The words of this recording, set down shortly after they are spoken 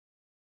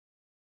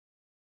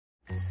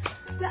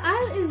The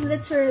aisle is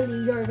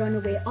literally your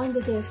runaway on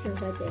the day of your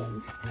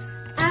wedding.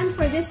 And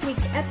for this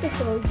week's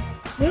episode,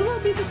 we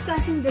will be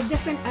discussing the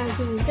different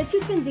activities that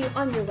you can do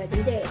on your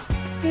wedding day.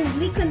 This is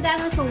Lee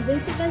Condangan from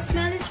OUINE'S Events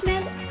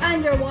Management,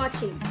 and you're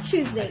watching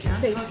Tuesday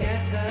Great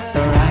Tips.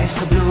 Your eyes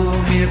so blue,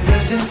 me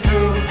pressing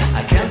through.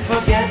 I can't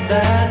forget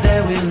the day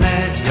we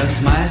met. Your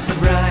smile so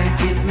bright,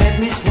 it made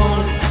me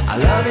swoon. Our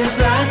love is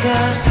like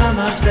a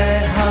summer's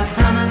day, hot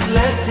and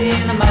endless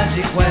in a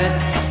magic way.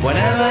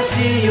 Whenever I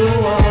see you,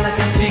 all I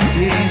can think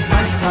is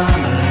my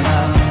summer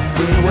love.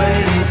 Been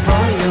waiting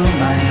for you,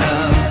 my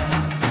love.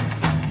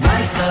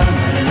 My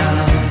summer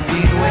love.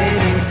 Been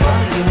waiting for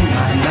you,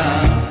 my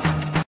love.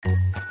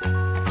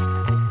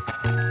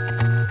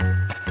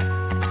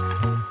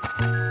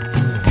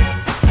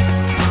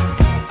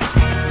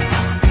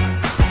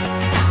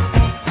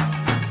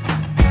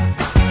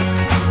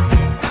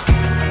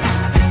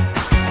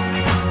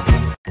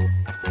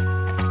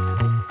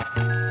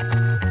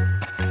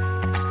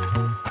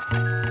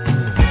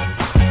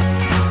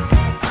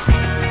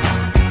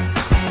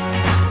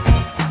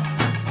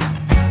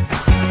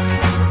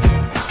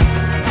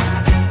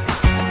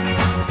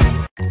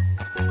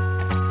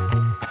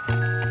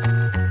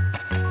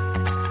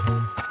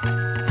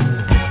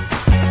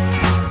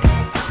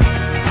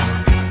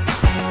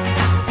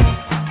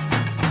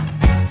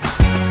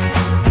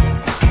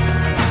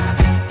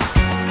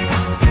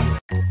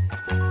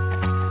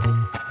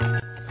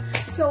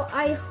 So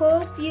I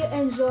hope you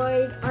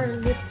enjoyed our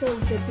little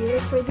video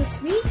for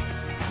this week.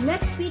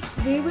 Next week,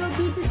 we will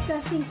be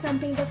discussing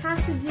something that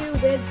has to do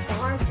with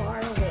far, far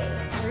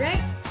away.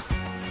 Alright?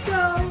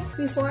 So,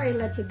 before I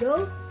let you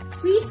go,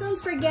 please don't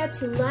forget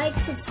to like,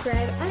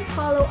 subscribe, and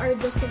follow our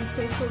different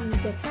social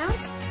media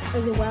accounts,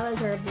 as well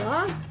as our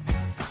blog.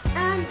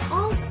 And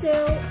also,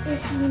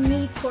 if you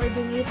need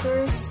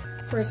coordinators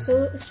for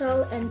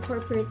social and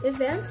corporate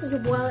events, as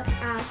well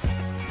as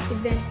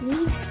event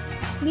needs,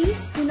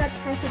 please do not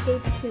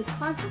hesitate to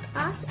contact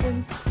us,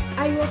 and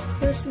I will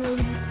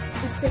personally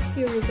assist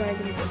you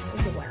regarding this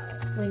as well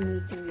when we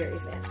do your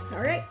events.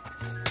 Alright?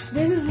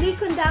 This is Lee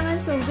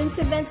Condangan from OUINE'S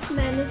Events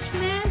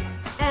Management,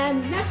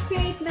 and let's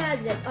create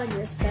magic on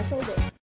your special day.